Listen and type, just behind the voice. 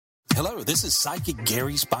Hello, this is Psychic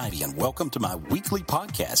Gary Spivey, and welcome to my weekly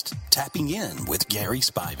podcast, Tapping In with Gary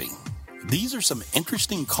Spivey. These are some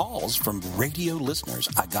interesting calls from radio listeners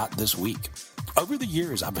I got this week. Over the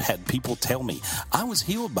years, I've had people tell me, I was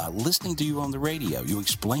healed by listening to you on the radio. You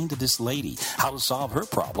explained to this lady how to solve her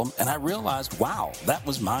problem, and I realized, wow, that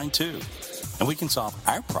was mine too. And we can solve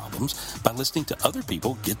our problems by listening to other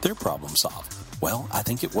people get their problem solved. Well, I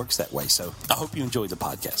think it works that way, so I hope you enjoyed the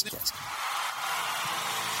podcast.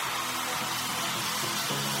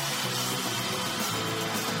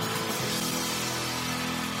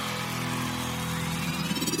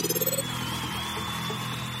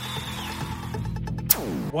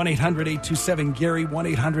 1-800-827-GARY,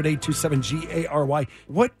 1-800-827-GARY.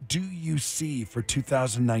 What do you see for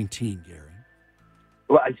 2019, Gary?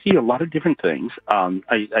 Well, I see a lot of different things.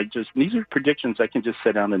 These are predictions I can just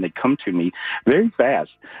sit down and they come to me very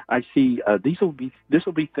fast. I see this will be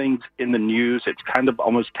things in the news. It's kind of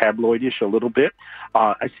almost tabloidish a little bit.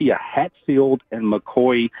 I see a Hatfield and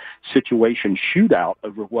McCoy situation shootout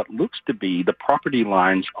over what looks to be the property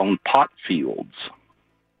lines on pot fields.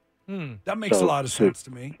 That makes a lot of sense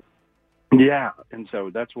to me. Yeah, and so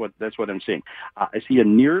that's what I'm seeing. I see a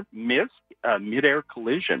near miss, mid-air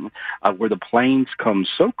collision where the planes come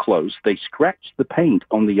so close they scratch the paint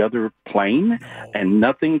on the other plane, and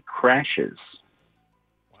nothing crashes.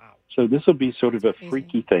 Wow! So this will be sort of a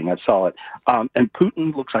freaky thing. I saw it, and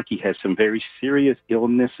Putin looks like he has some very serious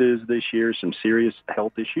illnesses this year, some serious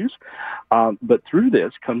health issues. But through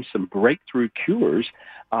this comes some breakthrough cures.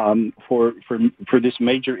 For this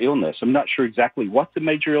major illness. I'm not sure exactly what the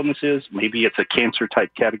major illness is. Maybe it's a cancer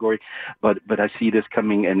type category, but I see this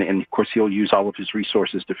coming, and of course he'll use all of his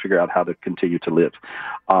resources to figure out how to continue to live.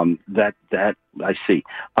 That I see.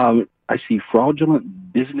 I see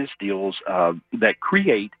fraudulent business deals that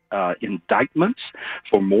create indictments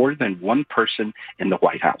for more than one person in the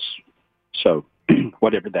White House. So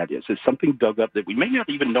whatever that is something dug up that we may not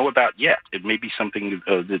even know about yet. It may be something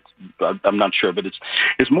that's I'm not sure, but it's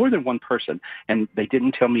more than one person, and they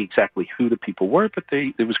didn't tell me exactly who the people were, but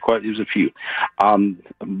it was a few.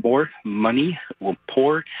 More money will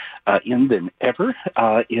pour in than ever.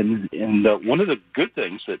 In one of the good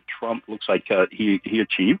things that Trump looks like he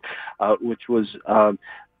achieved, which was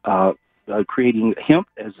creating hemp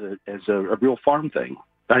as a real farm thing.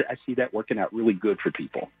 I see that working out really good for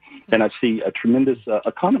people, and I see a tremendous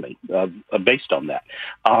economy based on that.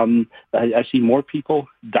 I see more people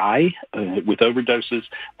die with overdoses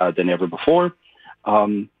than ever before.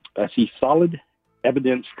 I see solid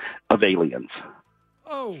evidence of aliens.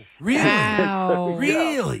 Oh, really? Wow.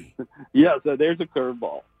 Really? Yeah, so there's a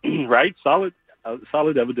curveball, right? Solid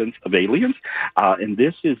evidence of aliens, and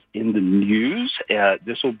this is in the news.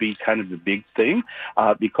 This will be kind of the big thing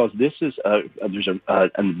because this is there's a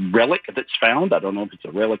relic that's found. I don't know if it's a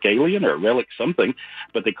relic alien or a relic something,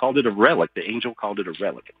 but they called it a relic. The angel called it a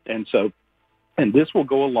relic, and this will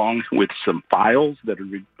go along with some files that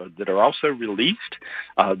are also released.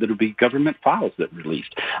 That will be government files that are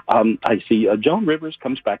released. I see Joan Rivers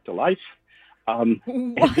comes back to life, and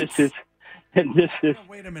this is. And this is...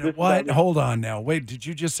 Wait a minute. What? Hold on now. Wait, did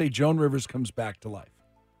you just say Joan Rivers comes back to life?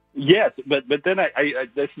 Yes, but then I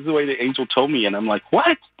this is the way the angel told me, and I'm like,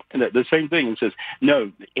 what? And the same thing. It says,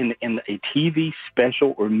 no, in a TV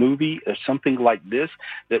special or movie or something like this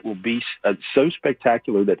that will be so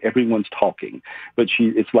spectacular that everyone's talking. But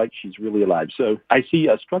it's like she's really alive. So I see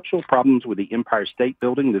structural problems with the Empire State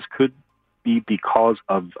Building. This could be because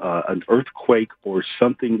of an earthquake or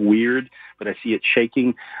something weird, but I see it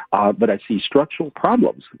shaking. But I see structural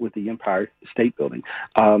problems with the Empire State Building.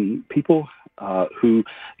 People who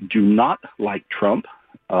do not like Trump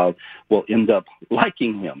will end up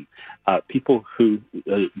liking him. People who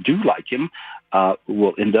do like him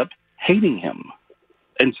will end up hating him.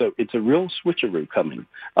 And so it's a real switcheroo coming.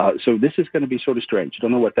 So this is going to be sort of strange. I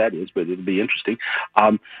don't know what that is, but it'll be interesting.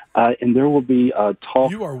 And there will be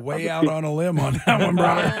talk. You are way out on a limb on that one,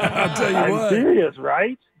 brother. I'll tell you what. I'm serious,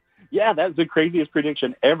 right? Yeah, that's the craziest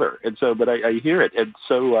prediction ever. And so, but I hear it. And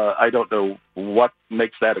so I don't know what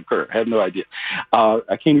makes that occur. I have no idea.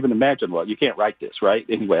 I can't even imagine. Well, you can't write this, right?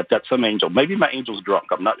 Anyway, I've got some angel. Maybe my angel's drunk.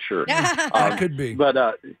 I'm not sure. That could be.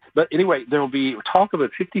 But anyway, there will be talk of a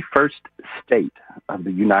 51st state of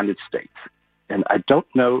the United States. And I don't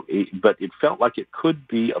know, but it felt like it could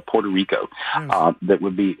be a Puerto Rico that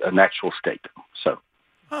would be an actual state. So,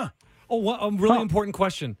 a really important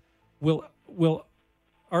question: Will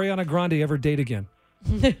Ariana Grande ever date again?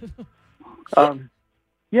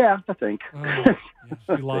 Yeah, I think. Oh, yeah,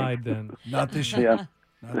 she lied then. Not this year.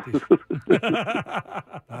 Yeah.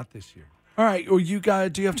 Not this year. All right. Well,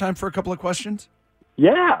 do you have time for a couple of questions?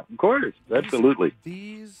 Yeah, of course. Absolutely.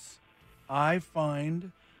 These I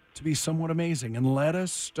find to be somewhat amazing. And let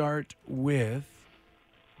us start with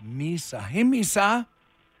Misa. Hey, Misa.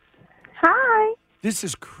 Hi. This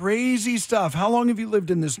is crazy stuff. How long have you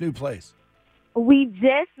lived in this new place? We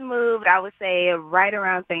just moved, I would say, right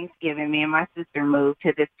around Thanksgiving. Me and my sister moved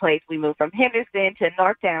to this place. We moved from Henderson to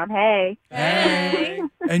Northtown. Hey. Hey.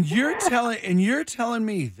 And you're telling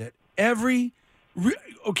me that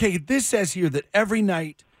this says here that every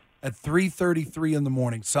night at 3:33 in the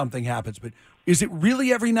morning something happens, but is it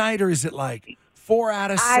really every night, or is it like 4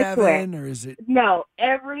 out of 7, or is it? No,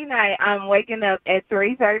 every night I'm waking up at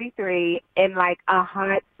 3:33 in like a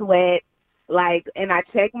hot sweat, and I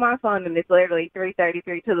check my phone and it's literally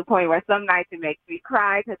 3:33 to the point where some nights it makes me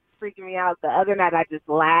cry because it's freaking me out. The other night I just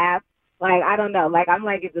laugh. I don't know. I'm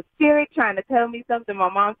like, it's a spirit trying to tell me something.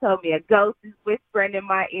 My mom told me a ghost is whispering in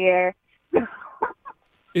my ear.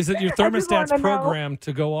 Is it your thermostat's programmed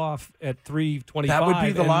to go off at 3:25? That would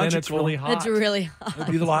be the logical. Then it's really hot. It's really hot. That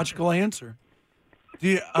would be the logical answer.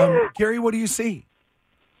 Gary, what do you see?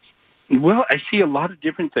 Well, I see a lot of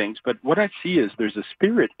different things, but what I see is there's a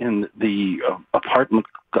spirit in the apartment,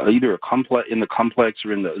 either in the complex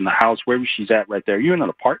or in the house, wherever she's at right there. Are you in an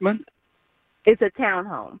apartment? It's a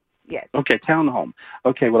townhome. Yes. Okay, townhome.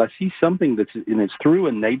 Okay, well, I see something it's through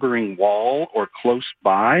a neighboring wall or close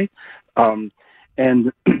by,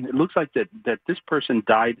 and it looks like that this person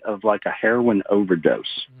died of like a heroin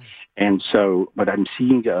overdose. And so, but I'm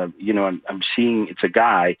seeing, I'm seeing it's a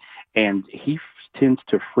guy, and he tends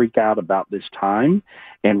to freak out about this time.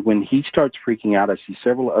 And when he starts freaking out, I see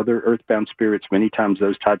several other earthbound spirits. Many times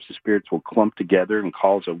those types of spirits will clump together and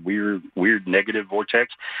cause a weird negative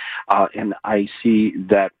vortex. And I see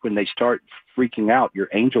that when they start freaking out, your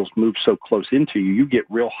angels move so close into you, you get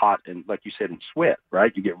real hot and, like you said, in sweat,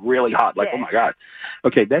 right? You get really hot, like, oh my God.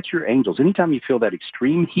 Okay, that's your angels. Anytime you feel that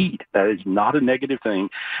extreme heat, that is not a negative thing.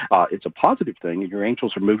 It's a positive thing, and your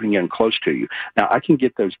angels are moving in close to you. Now, I can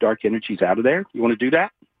get those dark energies out of there. You want to do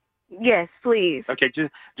that? Yes, please. Okay,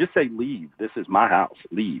 just say, leave. This is my house.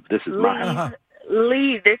 Leave. This is my house.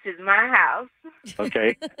 Leave. This is my house.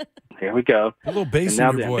 Okay, here we go. A little bass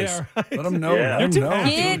in your voice. Yeah, right. Let them know. Yeah. Let them know.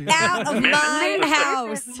 Get out of my house.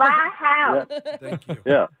 This is my house. Yeah. Thank you.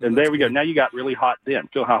 Yeah, and there we go. Now you got really hot then.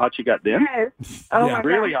 Feel how hot you got then? Yes. Oh, Yeah. my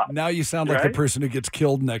Really God. hot. Now you sound like the Right? person who gets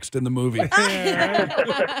killed next in the movie.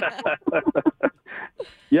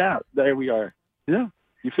 Yeah, there we are. Yeah,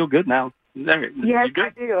 you feel good now. There, Yes, you good? I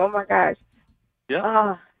do. Oh, my gosh.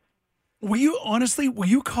 Yeah. Will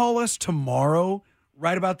you call us tomorrow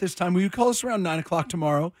right about this time? Will you call us around 9 o'clock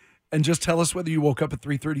tomorrow and just tell us whether you woke up at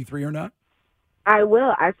 3:33 or not? I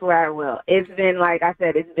will. I swear I will. It's been, like I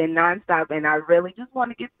said, it's been nonstop, and I really just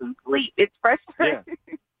want to get some sleep. It's frustrating.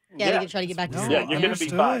 Yeah, we can try to get back to No, sleep. Yeah, you're gonna be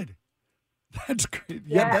fine. That's great.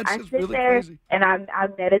 Yeah, that's I just sit really there crazy. and I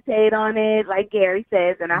meditate on it, like Gary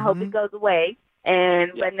says, and I hope it goes away.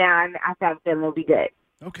 And but now I have a feeling it'll be good.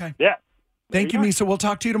 Okay. Yeah. Thank you, Misa. We'll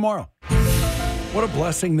talk to you tomorrow. What a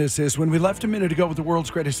blessing this is. When we left a minute ago with the world's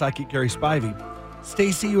greatest psychic, Gary Spivey,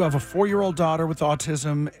 Stacy, you have a 4-year-old daughter with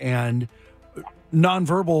autism and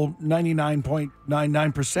nonverbal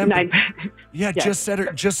 99.99%. Yeah, Yes.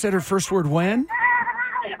 just said her first word when?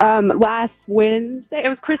 Last Wednesday, it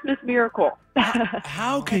was Christmas Miracle.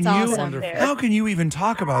 How can That's you awesome. how can you even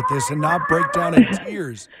talk about this and not break down in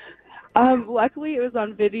tears? Luckily, it was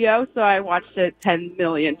on video, so I watched it 10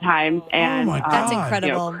 million times, and my God. That's God.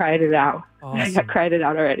 incredible. cried it out. Awesome. I cried it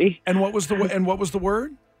out already. And what was the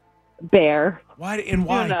word? Bear. Why? Doing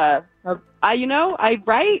I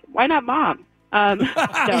write. Why not mom? I'm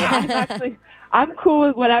cool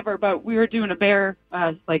with whatever, but we were doing a bear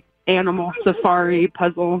animal safari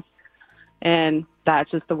puzzle, and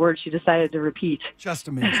that's just the word she decided to repeat. Just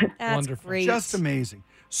amazing. That's Wonderful. great. Just amazing.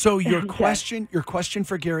 So your Yes. question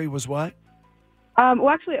for Gary was what? A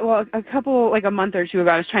month or two ago,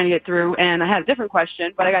 I was trying to get through, and I had a different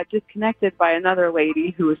question, but I got disconnected by another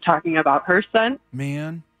lady who was talking about her son,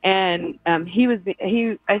 Man. and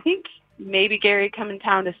I think maybe Gary come in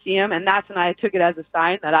town to see him, and that's when I took it as a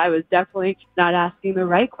sign that I was definitely not asking the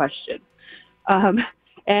right question.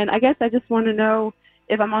 And I guess I just want to know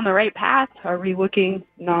if I'm on the right path. Are we looking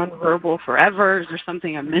nonverbal forever? Is there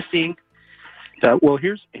something I'm missing? Well,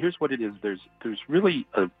 here's what it is. There's really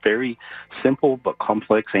a very simple but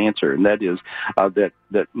complex answer, and that is that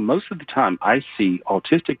most of the time I see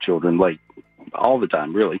autistic children, like all the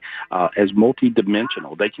time, really, as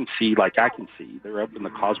multidimensional. They can see like I can see. They're up in the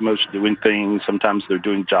cosmos doing things. Sometimes they're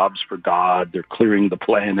doing jobs for God. They're clearing the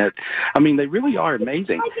planet. I mean, they really are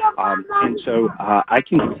amazing. And so I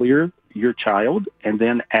can clear your child and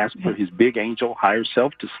then ask for his big angel higher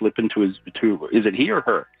self to slip into is it he or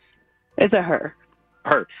her? Is it her?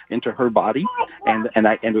 into her body, and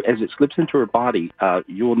as it slips into her body,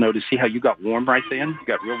 you will notice. See how you got warm right then? You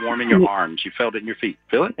got real warm in your arms. You felt it in your feet.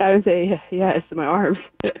 Feel it? I would say yes, my arms.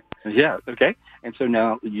 Yeah. Okay. And so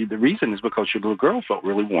now the reason is because your little girl felt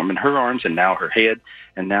really warm in her arms, and now her head,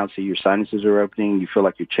 and now see your sinuses are opening. You feel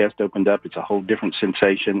like your chest opened up. It's a whole different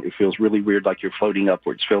sensation. It feels really weird, like you're floating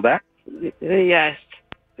upwards. Feel that? Yes.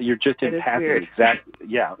 You're just empathing, exactly.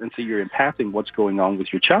 Yeah, and so you're empathing what's going on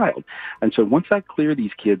with your child. And so once I clear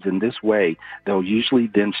these kids in this way, they'll usually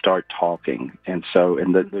then start talking. And so,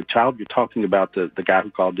 and the child you're talking about, the guy who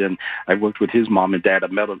called in, I worked with his mom and dad. I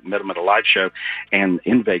met him at a live show and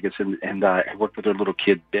in Vegas, and I worked with their little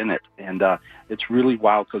kid, Bennett. And it's really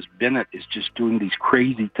wild because Bennett is just doing these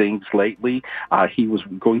crazy things lately. He was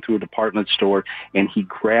going through a department store, and he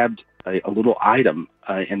grabbed a little item,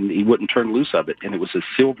 and he wouldn't turn loose of it, and it was a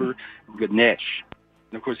silver Ganesh.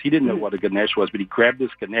 And of course, he didn't know what a Ganesh was, but he grabbed this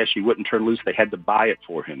Ganesh. He wouldn't turn loose. They had to buy it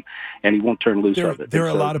for him, and he won't turn loose of it. There are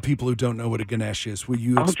a lot of people who don't know what a Ganesh is. Will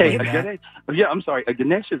you explain that? Yeah, I'm sorry. A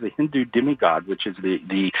Ganesh is a Hindu demigod, which is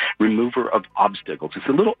the remover of obstacles. It's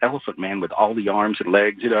a little elephant man with all the arms and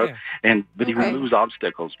legs, but he removes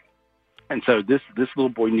obstacles. And so this little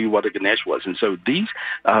boy knew what a Ganesh was. And so these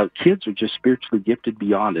kids are just spiritually gifted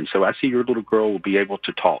beyond. And so I see your little girl will be able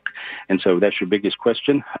to talk. And so that's your biggest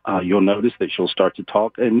question. You'll notice that she'll start to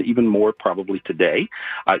talk, and even more probably today.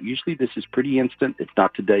 Usually this is pretty instant. It's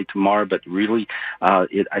not today, tomorrow, but really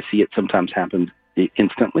I see it sometimes happen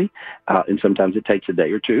instantly, and sometimes it takes a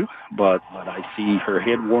day or two, but I see her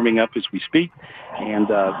head warming up as we speak,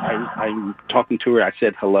 and I'm talking to her. I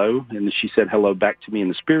said hello, and she said hello back to me in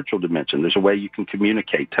the spiritual dimension. There's a way you can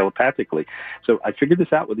communicate telepathically. So I figured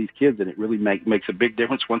this out with these kids, and it really makes a big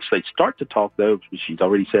difference. Once they start to talk, though, she's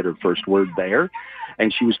already said her first word there,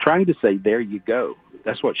 and she was trying to say, there you go.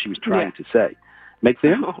 That's what she was trying to say. Make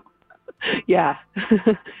sense? Yeah.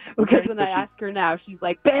 Because when I ask her now, she's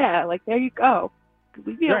like, "Bah," like, there you go.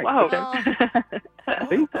 Leave me alone.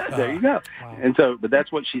 See? There you go. Wow. And so, but that's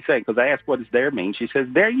what she's saying, because I asked what does there mean. She says,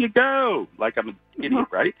 there you go, like I'm an idiot,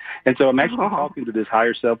 right? And so I'm actually talking to this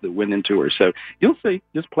higher self that went into her. So you'll see.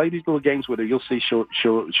 Just play these little games with her. You'll see she'll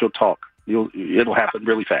talk. It'll happen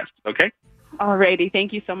really fast. Okay? Alrighty.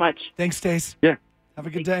 Thank you so much. Thanks, Stace. Yeah. Have a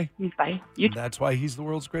good day. Bye. That's why he's the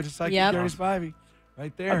world's greatest psychic, Gary Spivey.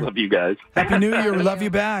 Right there. I love you guys. Happy New Year. We love you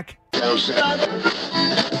back.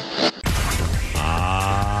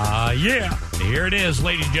 Yeah. Here it is,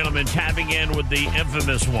 ladies and gentlemen, tapping in with the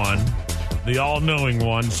infamous one, the all-knowing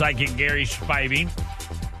one, Psychic Gary Spivey.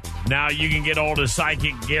 Now you can get hold of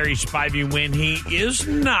Psychic Gary Spivey when he is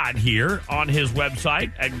not here on his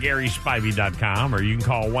website at GarySpivey.com, or you can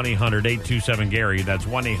call 1-800-827-GARY. That's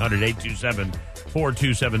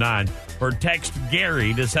 1-800-827-4279. Or text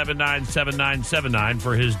Gary to 797979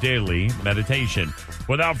 for his daily meditation.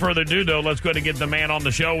 Without further ado, though, let's go ahead and get the man on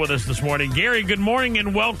the show with us this morning. Gary, good morning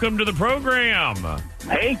and welcome to the program.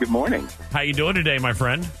 Hey, good morning. How you doing today, my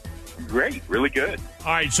friend? Great, really good.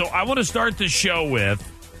 All right, so I want to start the show with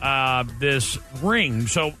this ring.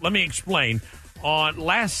 So let me explain. On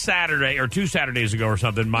last Saturday or 2 Saturdays ago or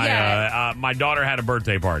something, my daughter had a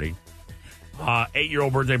birthday party,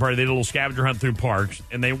 8-year-old birthday party. They did a little scavenger hunt through parks,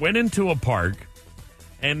 and they went into a park,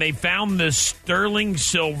 and they found this sterling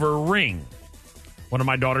silver ring. One of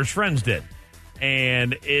my daughter's friends did,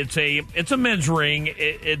 and it's a men's ring.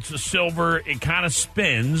 It's a silver. It kind of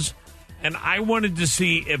spins. And I wanted to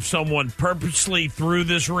see if someone purposely threw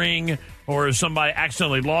this ring, or if somebody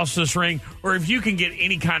accidentally lost this ring, or if you can get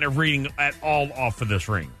any kind of reading at all off of this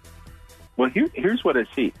ring. Well, here's what I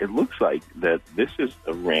see. It looks like that this is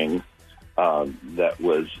a ring that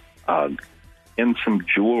was in some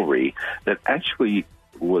jewelry that actually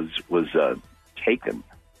was taken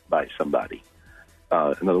by somebody.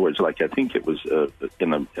 In other words, like I think it was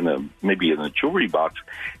maybe in a jewelry box,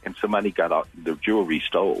 and somebody got the jewelry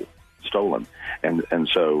stolen, and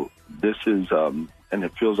so this is and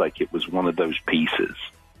it feels like it was one of those pieces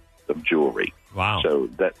of jewelry. Wow! So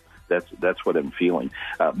that's what I'm feeling,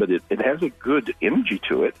 but it has a good energy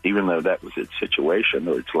to it, even though that was its situation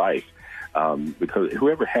or its life. Because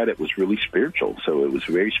whoever had it was really spiritual, so it was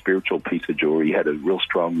a very spiritual piece of jewelry. It had a real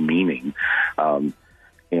strong meaning, and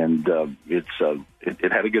it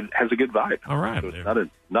has a good vibe. All right, so it's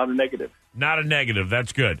not a negative. Not a negative.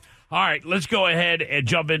 That's good. All right, let's go ahead and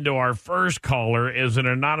jump into our first caller. Is an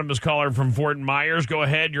anonymous caller from Fort Myers. Go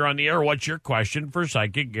ahead. You're on the air. What's your question for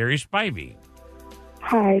Psychic Gary Spivey?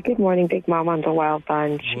 Hi. Good morning, Big Mom on the Wild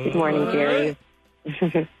Bunch. What? Good morning, Gary.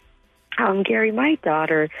 Gary, my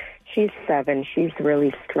daughter, she's 7. She's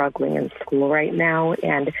really struggling in school right now,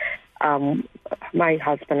 and my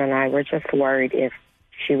husband and I were just worried if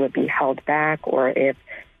she would be held back or if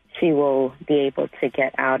she will be able to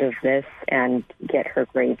get out of this and get her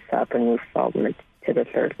grades up and move forward to the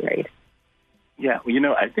third grade. Yeah,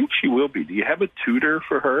 well, I think she will be. Do you have a tutor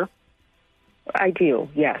for her? I do,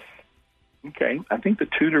 yes. Okay. I think the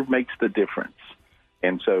tutor makes the difference.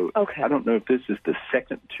 And so I don't know if this is the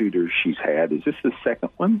second tutor she's had. Is this the second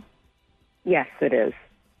one? Yes, it is.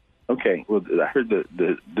 Okay. Well, I heard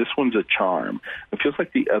this one's a charm. It feels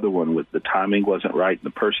like the other one with the timing wasn't right and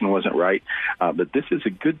the person wasn't right. But this is a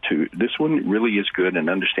good tutor. This one really is good and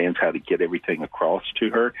understands how to get everything across to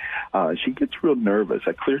her. She gets real nervous.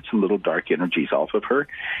 I cleared some little dark energies off of her.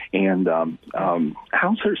 And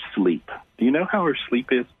how's her sleep? Do you know how her sleep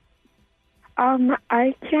is?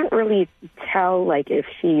 I can't really tell, if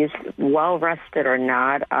she's well-rested or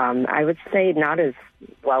not. I would say not as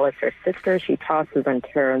well as her sister. She tosses and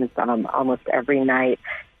turns almost every night.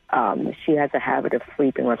 She has a habit of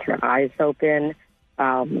sleeping with her eyes open.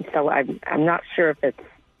 So I'm not sure if it's,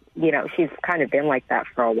 she's kind of been like that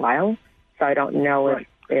for a while. So I don't know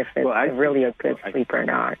if it's really a good sleep or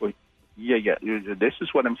not. Yeah. This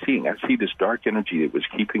is what I'm seeing. I see this dark energy that was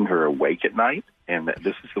keeping her awake at night, and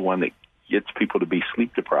this is the one that gets people to be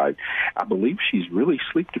sleep deprived. I believe she's really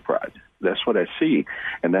sleep deprived. That's what I see,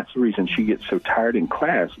 and that's the reason she gets so tired in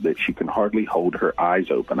class that she can hardly hold her eyes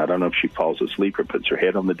open. I don't know if she falls asleep or puts her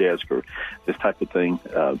head on the desk or this type of thing,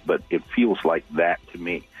 but it feels like that to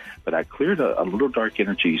me. But I cleared a little dark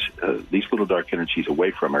energies, these little dark energies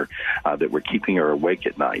away from her that were keeping her awake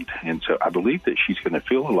at night. And so I believe that she's going to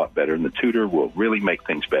feel a lot better, and the tutor will really make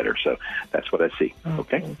things better. So that's what I see.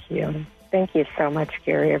 Okay? Thank you. Thank you so much,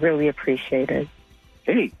 Gary. I really appreciate it.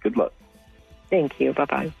 Hey, good luck. Thank you.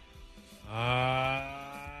 Bye-bye.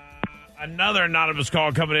 Another anonymous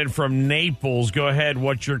call coming in from Naples. Go ahead.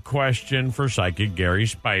 What's your question for Psychic Gary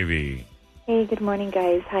Spivey? Hey, good morning,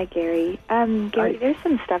 guys. Hi, Gary. Gary, there's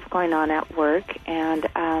some stuff going on at work, and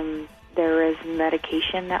there was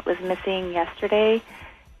medication that was missing yesterday,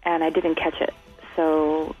 and I didn't catch it.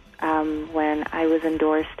 So when I was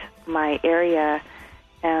endorsed my area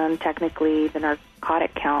and technically the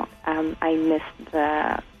narcotic count, I missed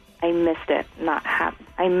it. I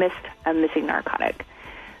missed a missing narcotic.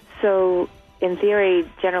 So in theory,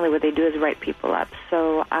 generally what they do is write people up.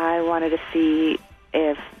 So I wanted to see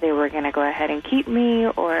if they were going to go ahead and keep me,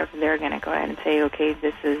 or if they're going to go ahead and say, okay,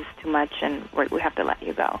 this is too much and we have to let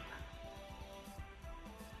you go.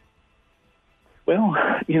 Well,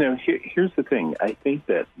 here's the thing. I think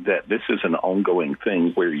that this is an ongoing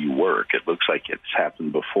thing where you work. It looks like it's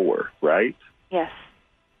happened before, right? Yes.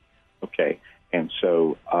 Okay. And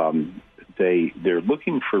so they're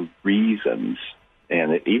looking for reasons,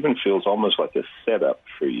 and it even feels almost like a setup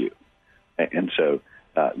for you. And so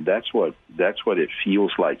that's what it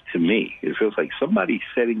feels like to me. It feels like somebody's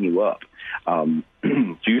setting you up. Do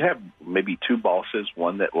you have maybe two bosses,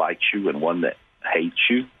 one that likes you and one that hates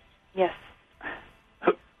you? Yes.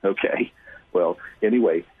 Okay. Well,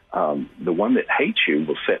 anyway, the one that hates you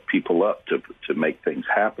will set people up to make things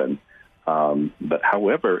happen. But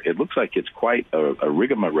however, it looks like it's quite a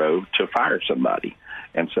rigmarole to fire somebody.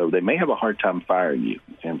 And so they may have a hard time firing you.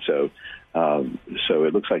 And so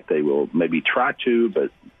it looks like they will maybe try to, but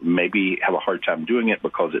maybe have a hard time doing it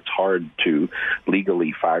because it's hard to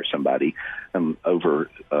legally fire somebody over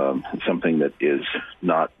something that is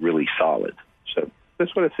not really solid. So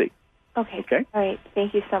that's what I see. Okay. All right.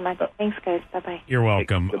 Thank you so much. Thanks, guys. Bye-bye. You're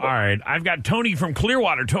welcome. All right. I've got Tony from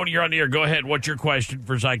Clearwater. Tony, you're on the air. Go ahead. What's your question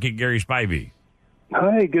for Psychic Gary Spivey?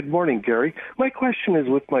 Hi. Good morning, Gary. My question is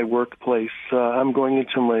with my workplace. I'm going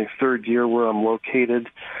into my third year where I'm located.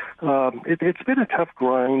 It's been a tough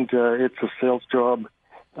grind. It's a sales job.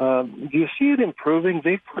 Do you see it improving?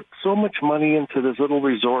 They put so much money into this little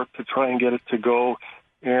resort to try and get it to go.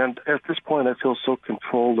 And at this point, I feel so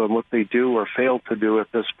controlled on what they do or fail to do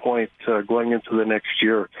at this point going into the next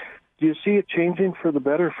year. Do you see it changing for the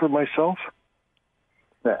better for myself?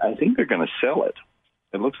 I think they're going to sell it.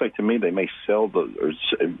 It looks like to me they may sell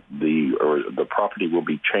the property will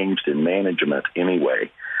be changed in management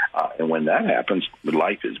anyway. And when that happens,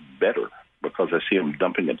 life is better because I see them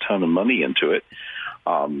dumping a ton of money into it.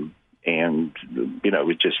 And,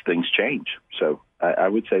 it just things change. So I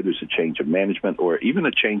would say there's a change of management or even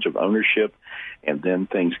a change of ownership, and then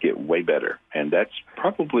things get way better. And that's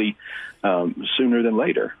probably sooner than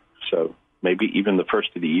later. So maybe even the first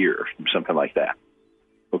of the year, something like that.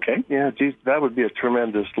 Okay? Yeah, geez, that would be a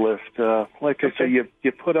tremendous lift. Like I say,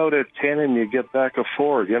 you put out a 10 and you get back a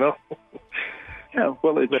 4, Yeah,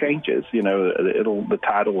 well, it changes. The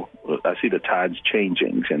tidal. I see the tides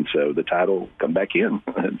changing, and so the tide will come back in.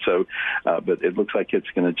 And so, but it looks like it's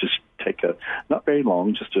going to just take not very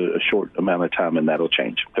long, just a short amount of time, and that'll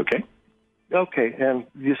change. Okay? Okay, and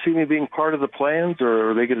do you see me being part of the plans,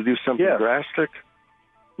 or are they going to do something drastic?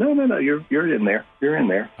 No, you're in there. You're in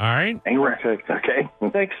there. All right. Okay.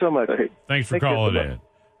 Thanks so much. Thanks for calling in.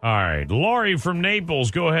 All right. Lori from Naples.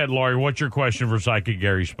 Go ahead, Lori. What's your question for Psychic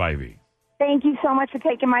Gary Spivey? Thank you so much for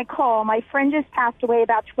taking my call. My friend just passed away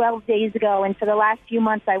about 12 days ago, and for the last few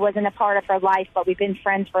months I wasn't a part of her life, but we've been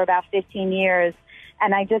friends for about 15 years.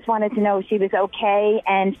 And I just wanted to know if she was okay,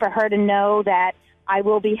 and for her to know that I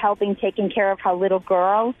will be helping taking care of her little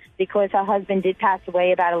girl, because her husband did pass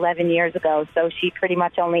away about 11 years ago, so she pretty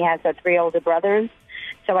much only has her 3 older brothers.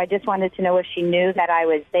 So I just wanted to know if she knew that I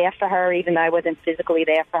was there for her, even though I wasn't physically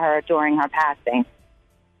there for her during her passing.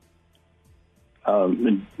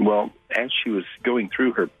 Well, as she was going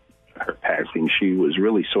through her passing, she was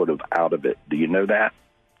really sort of out of it. Do you know that?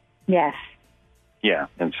 Yes. Yeah,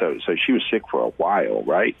 and so she was sick for a while,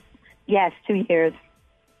 right? Yes, 2 years.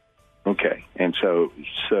 Okay, and so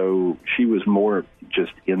she was more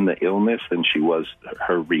just in the illness than she was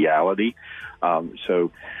her reality.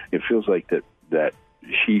 So it feels like that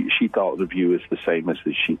she thought of you as the same as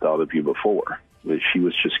she thought of you before. She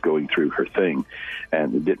was just going through her thing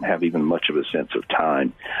and didn't have even much of a sense of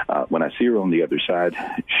time. When I see her on the other side,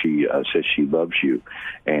 she says she loves you,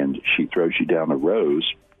 and she throws you down a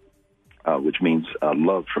rose, which means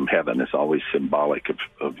love from heaven. It's always symbolic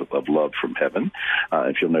of love from heaven.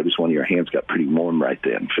 If you'll notice, one of your hands got pretty warm right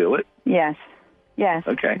then. Feel it? Yes.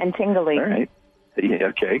 Okay. And tingly. All right. Yeah,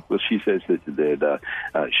 okay. Well, she says that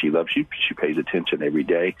she loves you. She pays attention every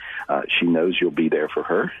day. She knows you'll be there for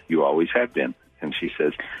her. You always have been. And she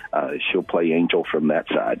says she'll play angel from that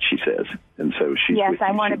side, she says. And so she's Yes, with I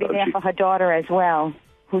you. want to be there for her daughter as well,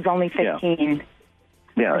 who's only 15.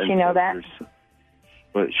 Yeah. Does she know that?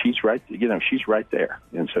 But she's right. She's right there,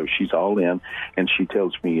 and so she's all in. And she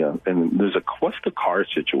tells me, and what's the car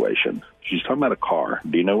situation? She's talking about a car.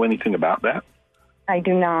 Do you know anything about that? I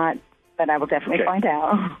do not, but I will definitely find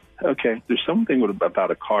out. Okay, there's something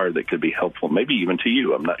about a car that could be helpful, maybe even to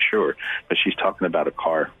you. I'm not sure, but she's talking about a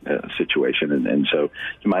car situation, and so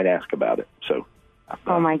you might ask about it. So,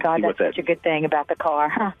 oh my God, that's such a good thing about the car.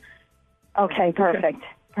 Huh? Okay, perfect. Okay.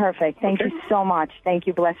 Perfect. Thank you so much. Thank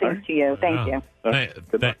you. Blessings to you. Thank you.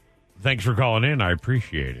 Thanks for calling in. I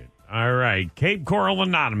appreciate it. All right. Cape Coral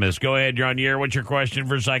Anonymous. Go ahead. You're on the air. What's your question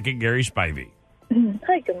for Psychic Gary Spivey?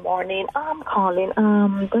 Hi, good morning. I'm calling.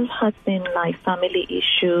 There has been family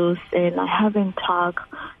issues, and I haven't talked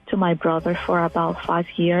to my brother for about 5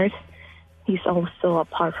 years. He's also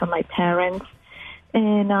apart from my parents.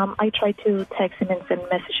 And I try to text him and send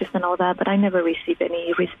messages and all that, but I never receive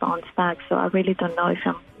any response back. So I really don't know if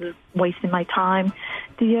I'm wasting my time.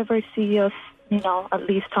 Do you ever see us, at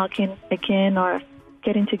least talking again or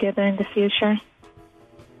getting together in the future?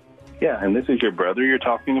 Yeah, and this is your brother you're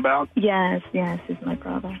talking about? Yes, he's my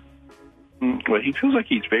brother. Well, he feels like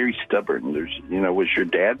he's very stubborn. Was your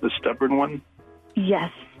dad the stubborn one?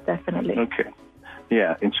 Yes, definitely. Okay.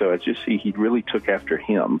 Yeah, and so I just see he really took after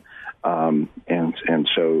him. And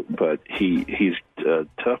so, but he's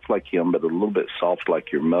tough like him, but a little bit soft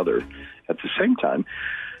like your mother at the same time.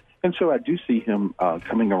 And so I do see him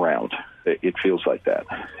coming around. It feels like that.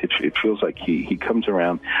 It feels like he comes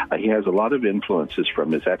around. He has a lot of influences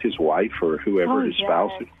from, is that his wife or whoever his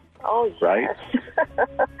spouse is? Oh, yes. Right?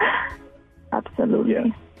 Absolutely. Yeah.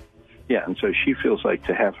 Yeah, and so she feels like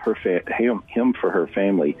to have him for her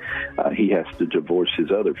family, he has to divorce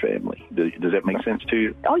his other family. Does that make sense to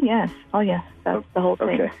you? Oh, yes. That's the whole thing.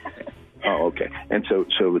 Okay. Oh, okay. And so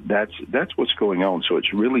that's what's going on. So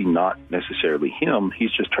it's really not necessarily him.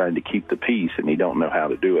 He's just trying to keep the peace, and he don't know how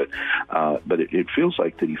to do it. But it feels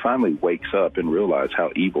like that he finally wakes up and realizes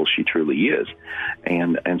how evil she truly is.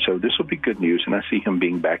 And so this will be good news, and I see him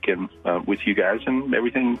being back in with you guys, and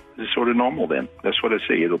everything is sort of normal then. That's what I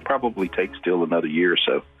see. It'll probably take still another year or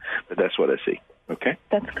so, but that's what I see. Okay?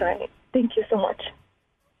 That's great. Thank you so much.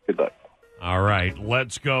 Good luck. All right,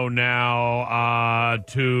 let's go now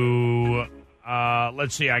to,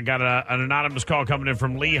 let's see, I got an anonymous call coming in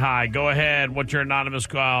from Lehigh. Go ahead. What's your anonymous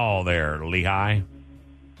call there, Lehigh?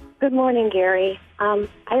 Good morning, Gary. I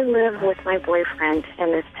live with my boyfriend,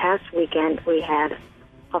 and this past weekend we had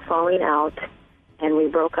a falling out, and we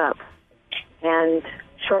broke up. And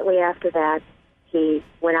shortly after that, he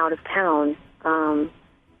went out of town, and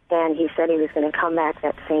he said he was going to come back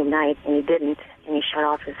that same night, and he didn't, and he shut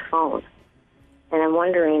off his phone. And I'm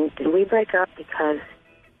wondering, did we break up because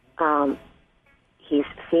he's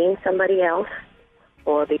seeing somebody else,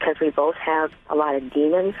 or because we both have a lot of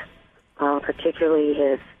demons, particularly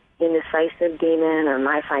his indecisive demon or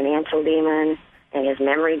my financial demon and his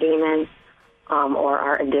memory demon? or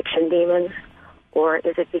our addiction demons, or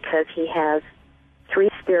is it because he has 3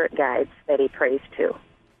 spirit guides that he prays to?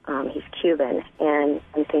 He's Cuban, and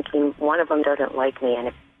I'm thinking one of them doesn't like me,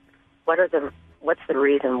 and what's the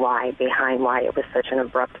reason why behind why it was such an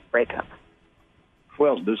abrupt breakup?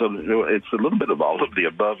 Well, it's a little bit of all of the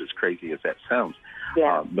above, as crazy as that sounds.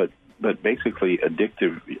 Yeah. But basically,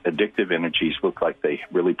 addictive energies look like they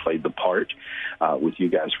really played the part with you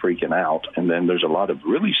guys freaking out. And then there's a lot of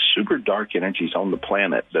really super dark energies on the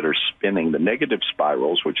planet that are spinning. The negative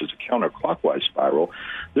spirals, which is a counterclockwise spiral,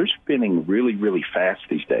 they're spinning really, really fast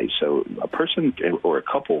these days. So a person or a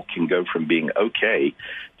couple can go from being okay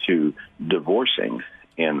to divorcing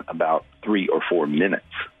in about 3 or 4 minutes.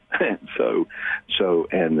 And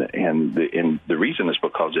the reason is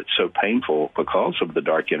because it's so painful because of the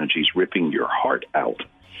dark energies ripping your heart out.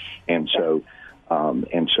 And so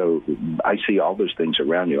I see all those things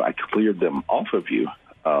around you. I cleared them off of you,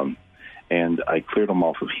 and I cleared them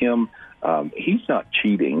off of him. He's not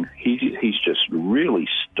cheating. He's just really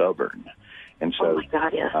stubborn. And so, oh my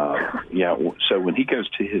God, yes. So when he goes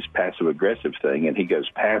to his passive-aggressive thing and he goes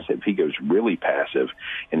passive, he goes really passive,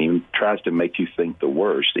 and he tries to make you think the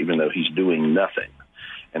worst, even though he's doing nothing.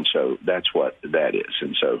 And so that's what that is.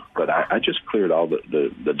 And so, but I just cleared all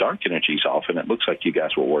the dark energies off, and it looks like you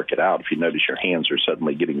guys will work it out. If you notice, your hands are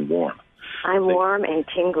suddenly getting warm. I'm warm and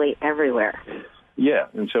tingly everywhere. Yeah,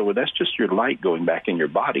 and so that's just your light going back in your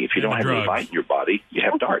body. If you don't have any light in your body, you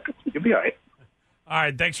have dark. You'll be all right. All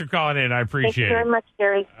right, thanks for calling in. I appreciate it. Thank you very much,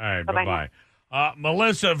 Gary. All right, Bye-bye. bye-bye.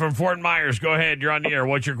 Melissa from Fort Myers, go ahead. You're on the air.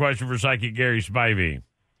 What's your question for Psychic Gary Spivey?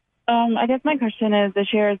 I guess my question is,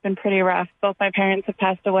 this year has been pretty rough. Both my parents have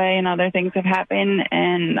passed away and other things have happened,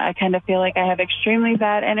 and I kind of feel like I have extremely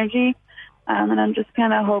bad energy, and I'm just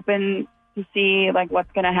kind of hoping to see like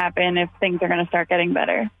what's going to happen if things are going to start getting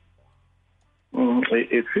better.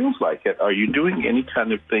 It feels like it. Are you doing any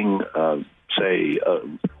kind of thing, say,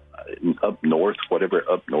 up north, whatever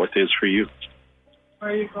up north is for you?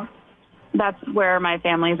 Where are you from? That's where my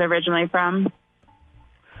family's originally from.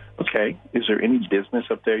 Okay. Is there any business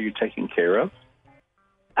up there you're taking care of?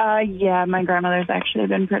 Yeah, my grandmother's actually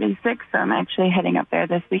been pretty sick, so I'm actually heading up there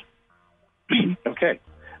this week. Okay.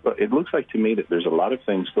 Well, it looks like to me that there's a lot of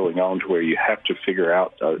things going on to where you have to figure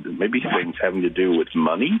out maybe things having to do with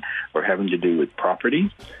money or having to do with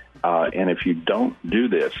property. And if you don't do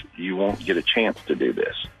this, you won't get a chance to do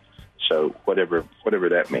this. So whatever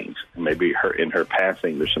that means, maybe in her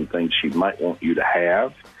passing, there's some things she might want you to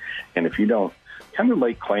have. And if you don't kind of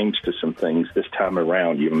lay claims to some things this time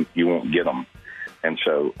around, you won't get them. And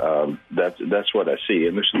so that's what I see.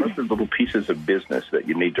 And there's some other little pieces of business that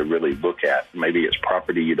you need to really look at. Maybe it's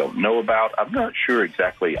property you don't know about. I'm not sure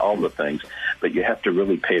exactly all the things, but you have to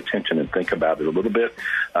really pay attention and think about it a little bit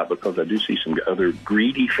because I do see some other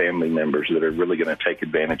greedy family members that are really going to take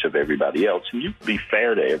advantage of everybody else. And you be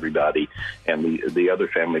fair to everybody, and the other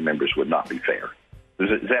family members would not be fair.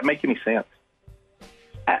 Does that make any sense?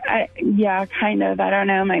 Yeah, kind of. I don't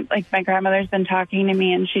know. My grandmother's been talking to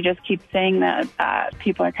me, and she just keeps saying that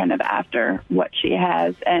people are kind of after what she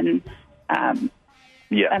has. And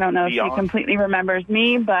I don't know if she completely remembers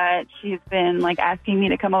me, but she's been asking me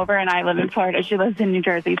to come over, and I live in Florida. She lives in New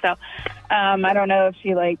Jersey, so I don't know if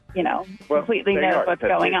she completely knows what's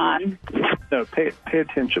going on. No, pay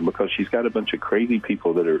attention because she's got a bunch of crazy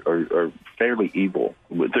people that are fairly evil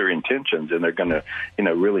with their intentions, and they're going to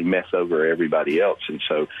really mess over everybody else. And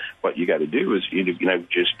so what you got to do is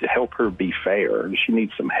just to help her be fair. She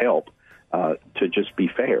needs some help to just be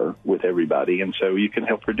fair with everybody, and so you can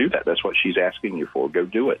help her do that. That's what she's asking you for. Go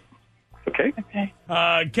do it. Okay? Okay.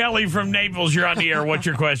 Kelly from Naples, you're on the air. What's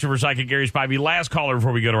your question for Psychic Gary Spivey? Last caller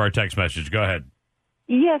before we go to our text message. Go ahead.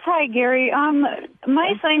 Yes, hi, Gary.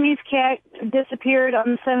 My Siamese cat disappeared on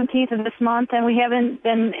the 17th of this month, and we haven't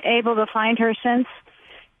been able to find her since.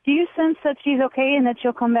 Do you sense that she's okay and that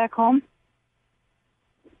she'll come back home?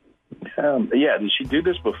 Yeah, did she do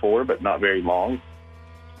this before, but not very long?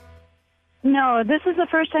 No, this is the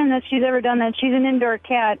first time that she's ever done that. She's an indoor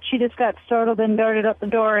cat. She just got startled and darted up the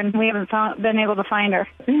door, and we haven't been able to find her.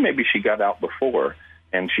 I think maybe she got out before,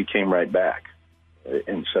 and she came right back.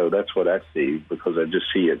 And so that's what I see, because I just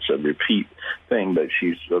see it's a repeat thing, but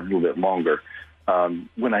she's a little bit longer.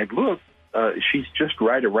 When I look, she's just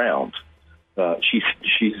right around.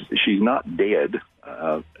 She's not dead,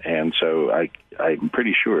 and so I'm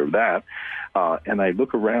pretty sure of that. And I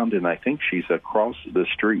look around, and I think she's across the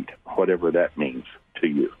street, whatever that means to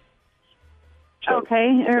you. So,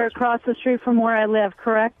 okay, or across the street from where I live,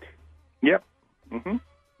 correct? Yep. Mm-hmm.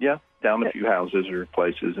 Yeah. Down a few houses or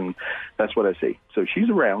places, and that's what I see. So she's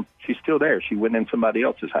around. She's still there. She went in somebody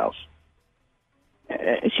else's house.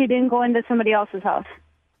 She didn't go into somebody else's house.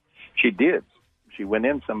 She did. She went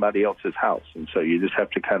in somebody else's house, and so you just have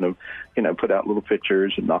to kind of, put out little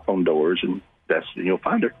pictures and knock on doors, and you'll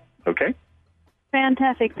find her. Okay.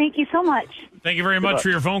 Fantastic. Thank you so much. Thank you very much for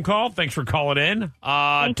your phone call. Thanks for calling in.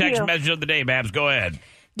 Text message of the day, Babs. Go ahead.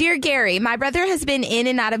 Dear Gary, my brother has been in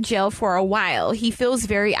and out of jail for a while. He feels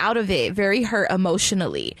very out of it, very hurt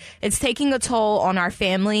emotionally. It's taking a toll on our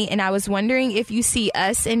family, and I was wondering if you see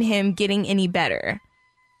us and him getting any better.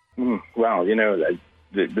 Wow,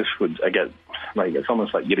 this would, it's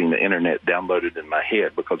almost like getting the internet downloaded in my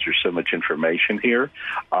head because there's so much information here.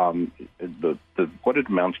 What it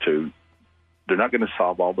amounts to, they're not going to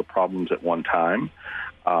solve all the problems at one time.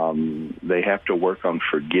 They have to work on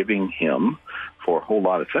forgiving him for a whole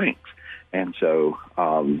lot of things. And so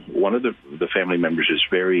one of the family members is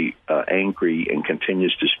very angry and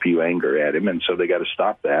continues to spew anger at him, and so they got to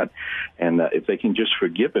stop that. And if they can just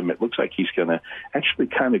forgive him, it looks like he's going to actually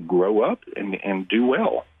kind of grow up and do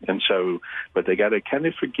well. And so, but they got to kind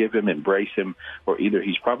of forgive him, embrace him, or either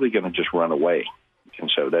he's probably going to just run away. And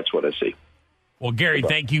so that's what I see. Well, Gary,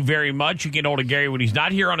 thank you very much. You can get hold of Gary when he's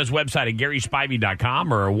not here on his website at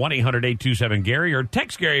GarySpivey.com or 1-800-827-GARY, or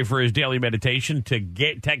text Gary for his daily meditation to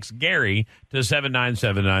text Gary to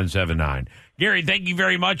 797979. Gary, thank you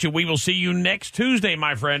very much, and we will see you next Tuesday,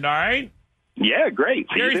 my friend, all right? Yeah, great.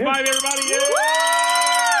 Gary Spivey, everybody. Yeah!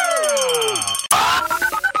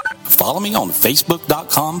 Follow me on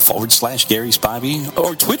Facebook.com/Gary Spivey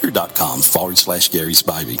or Twitter.com/Gary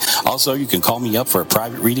Spivey. Also, you can call me up for a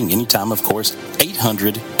private reading anytime, of course,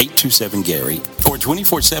 800-827-GARY. Or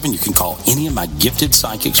 24/7, you can call any of my gifted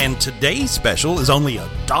psychics. And today's special is only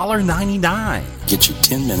 $1.99. Get you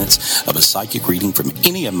 10 minutes of a psychic reading from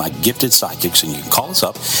any of my gifted psychics, and you can call us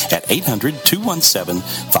up at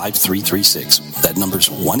 800-217-5336. That number's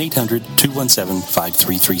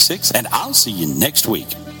 1-800-217-5336. And I'll see you next week.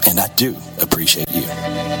 And I do appreciate you.